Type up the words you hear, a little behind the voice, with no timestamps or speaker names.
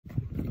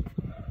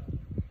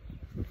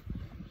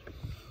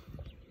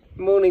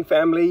Morning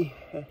family,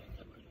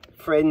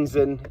 friends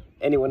and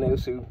anyone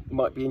else who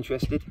might be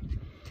interested.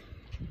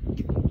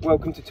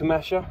 Welcome to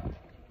Tamasha.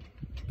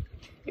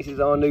 This is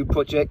our new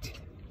project.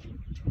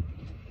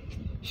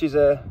 She's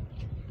a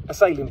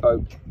sailing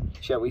boat,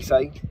 shall we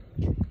say.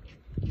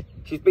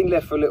 She's been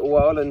left for a little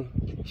while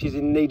and she's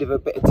in need of a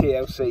bit of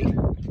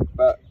TLC,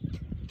 but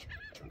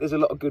there's a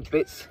lot of good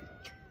bits,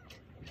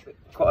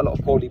 quite a lot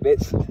of poorly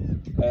bits,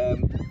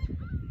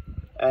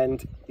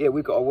 and yeah,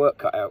 we've got our work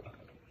cut out.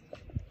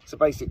 So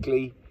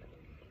basically,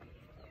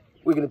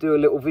 we're going to do a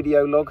little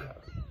video log,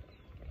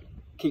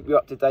 keep you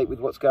up to date with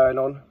what's going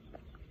on.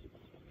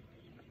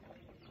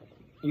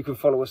 You can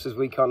follow us as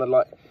we kind of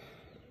like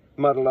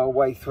muddle our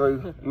way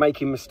through,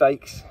 making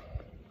mistakes,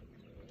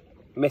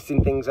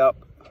 messing things up,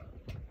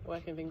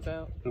 working things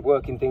out. And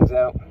working things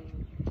out.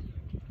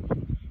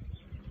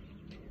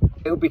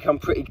 It'll become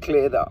pretty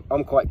clear that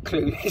I'm quite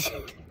clueless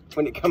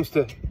when it comes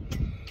to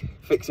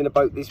fixing a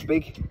boat this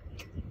big,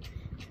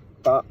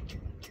 but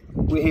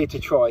we're here to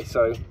try.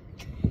 So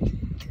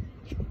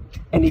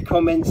any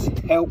comments,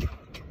 help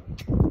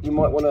you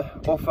might want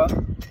to offer,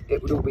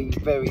 it would all be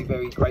very,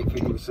 very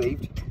gratefully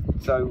received.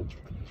 So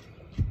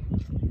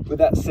with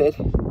that said,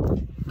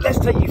 let's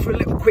take you for a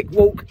little quick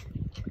walk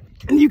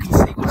and you can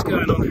see what's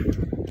going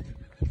on.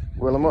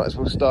 Well, I might as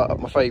well start up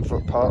my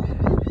favourite part,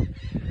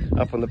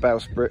 up on the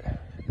bowsprit.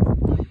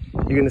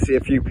 You're going to see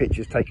a few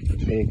pictures taken from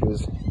here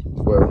because,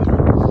 well,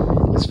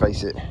 let's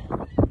face it,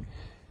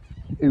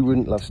 who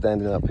wouldn't love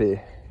standing up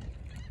here?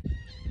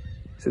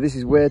 So this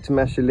is where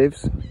Tamasha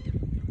lives.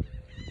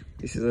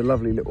 This is a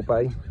lovely little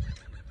bay.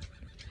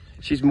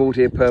 She's moored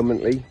here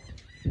permanently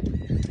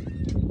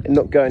and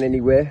not going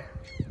anywhere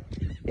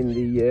in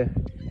the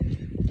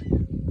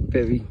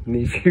very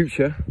near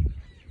future.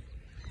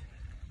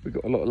 We've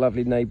got a lot of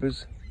lovely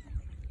neighbours.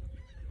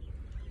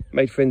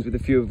 Made friends with a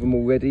few of them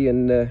already,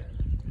 and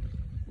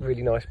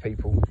really nice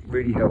people,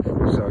 really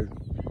helpful. So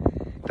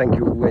thank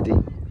you already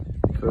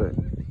for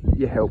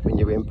your help and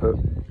your input,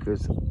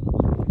 because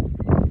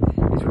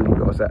it's really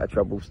got us out of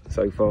trouble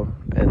so far,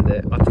 and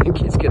I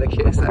think it's going to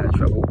get us out of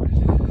trouble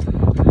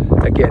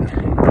again.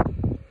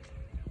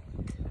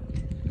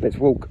 Let's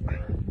walk.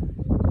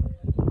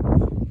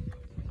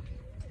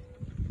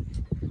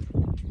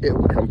 It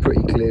will become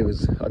pretty clear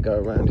as I go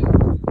around.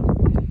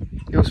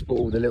 You'll spot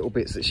all the little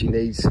bits that she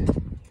needs.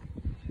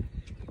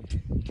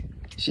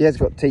 She has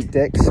got teak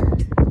decks.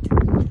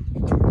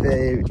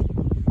 They're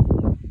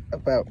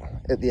about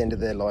at the end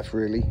of their life,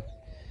 really,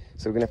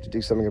 so we're gonna have to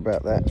do something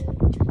about that.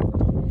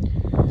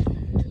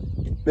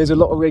 There's a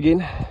lot of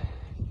rigging,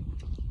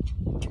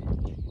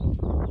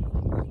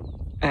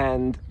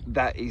 and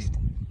that is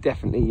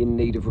definitely in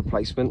need of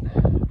replacement,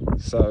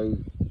 so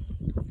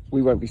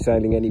we won't be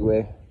sailing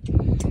anywhere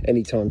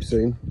anytime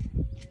soon,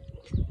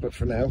 but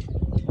for now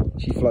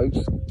she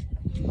floats,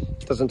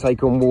 doesn't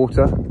take on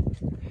water,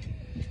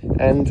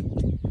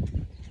 and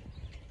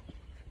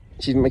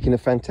she's making a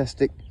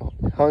fantastic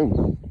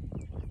home.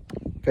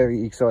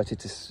 Very excited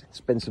to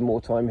spend some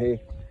more time here.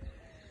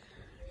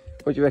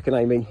 What do you reckon,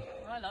 Amy?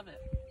 I love it.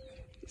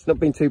 It's not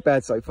been too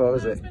bad so far,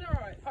 has it? It's been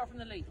alright, apart from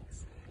the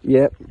leaks.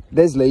 Yeah,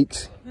 there's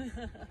leaks.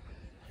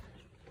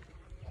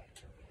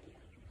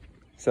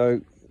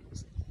 So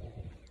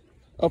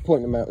I'll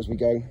point them out as we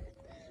go.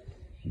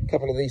 A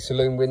couple of these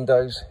saloon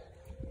windows,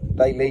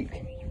 they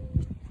leak.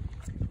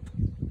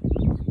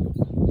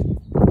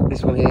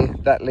 This one here,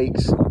 that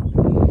leaks.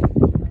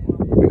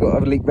 We've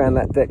got a leak around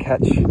that deck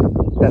hatch.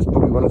 That's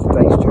probably one of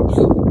today's jobs.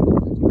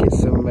 Get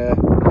some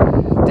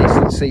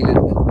decent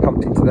sealant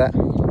pumped into that.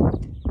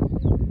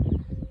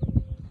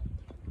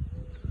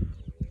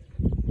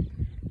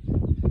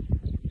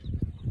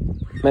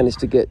 Managed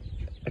to get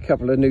a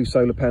couple of new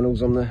solar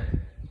panels on the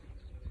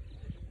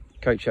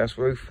coach house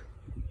roof.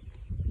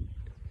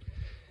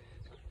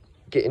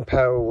 Getting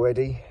power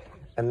already,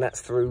 and that's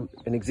through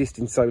an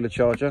existing solar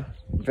charger.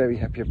 Very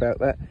happy about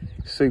that.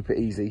 Super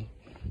easy.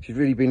 She's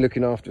really been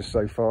looking after us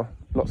so far.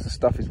 Lots of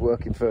stuff is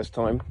working first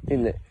time,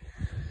 isn't it?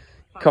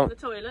 Apart from the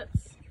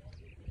toilets.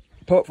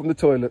 Apart from the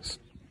toilets.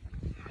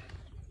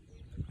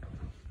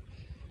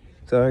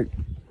 So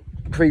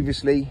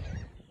previously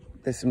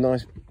there's some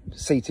nice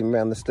seating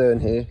around the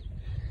stern here.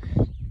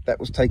 That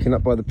was taken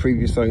up by the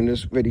previous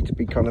owners, ready to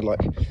be kind of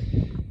like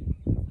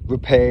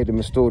repaired and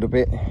restored a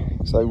bit.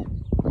 So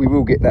we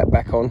will get that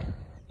back on.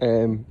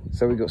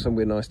 So we've got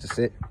somewhere nice to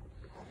sit.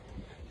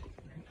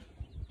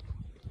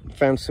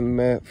 Found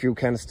some fuel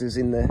canisters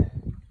in the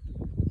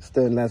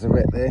stern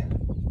lazarette there.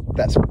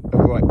 That's a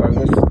right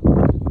bonus.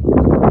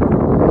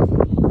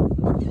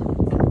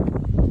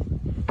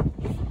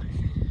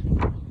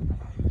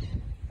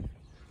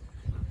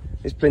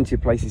 There's plenty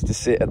of places to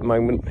sit at the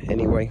moment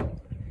anyway.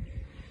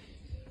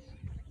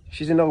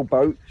 She's an old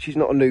boat, she's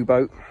not a new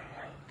boat.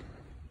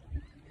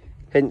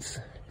 Hence,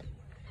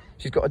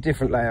 she's got a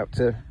different layout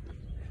to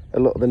a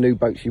lot of the new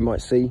boats you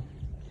might see.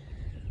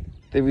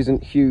 There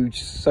isn't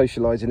huge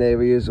socialising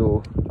areas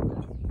or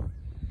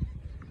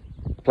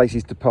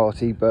places to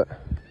party, but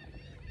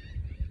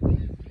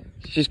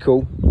she's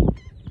cool.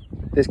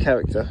 There's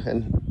character,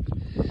 and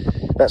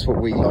that's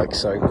what we like.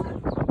 So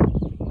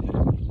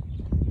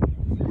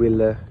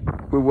we'll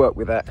work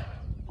with that.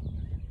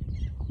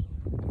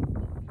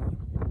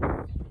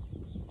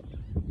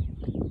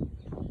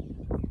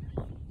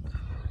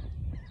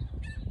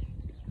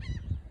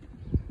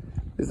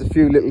 There's a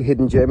few little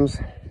hidden gems.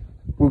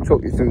 We'll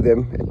talk you through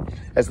them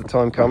as the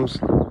time comes.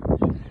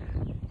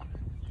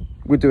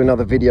 We'll do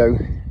another video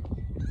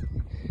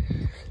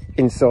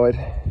inside,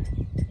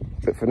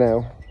 but for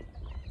now,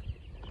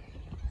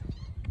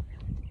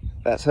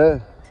 that's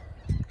her.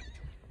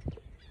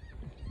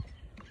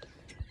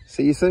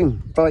 See you soon.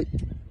 Bye.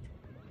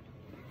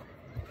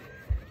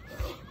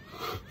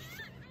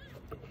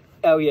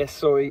 Oh yes,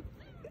 sorry.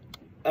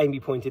 Amy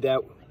pointed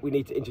out we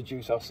need to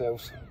introduce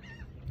ourselves.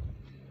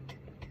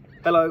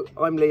 Hello,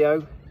 I'm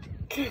Leo.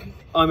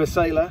 I'm a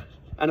sailor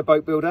and a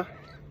boat builder.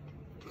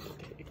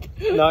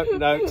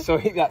 No,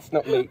 sorry, that's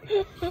not me.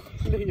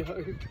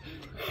 Leo.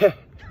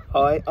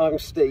 Hi, I'm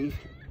Steve.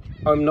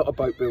 I'm not a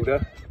boat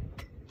builder.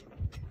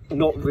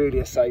 Not really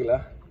a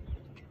sailor.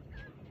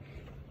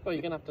 Well,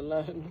 you're going to have to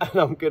learn. And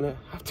I'm going to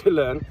have to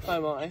learn. So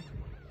am I.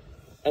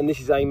 And this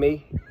is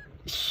Amy.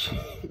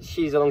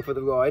 She's along for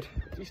the ride.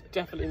 She's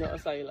definitely not a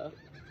sailor.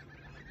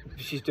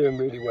 She's doing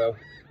really well.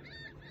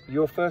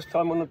 Your first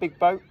time on a big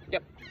boat?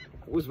 Yep.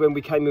 Was when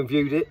we came and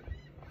viewed it.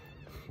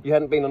 You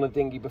hadn't been on a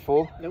dinghy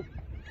before? Nope.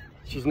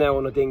 She's now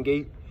on a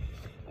dinghy.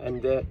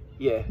 And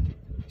yeah,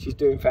 she's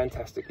doing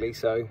fantastically,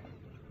 so.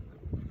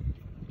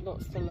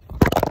 Lots to learn.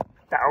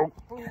 Ow.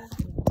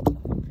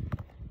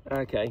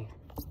 Okay.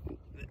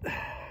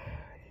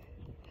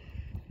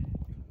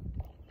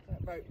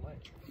 That boat,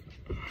 mate.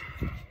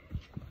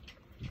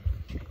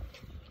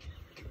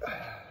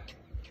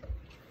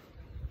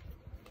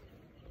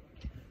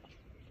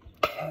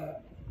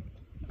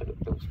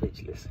 I'm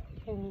speechless.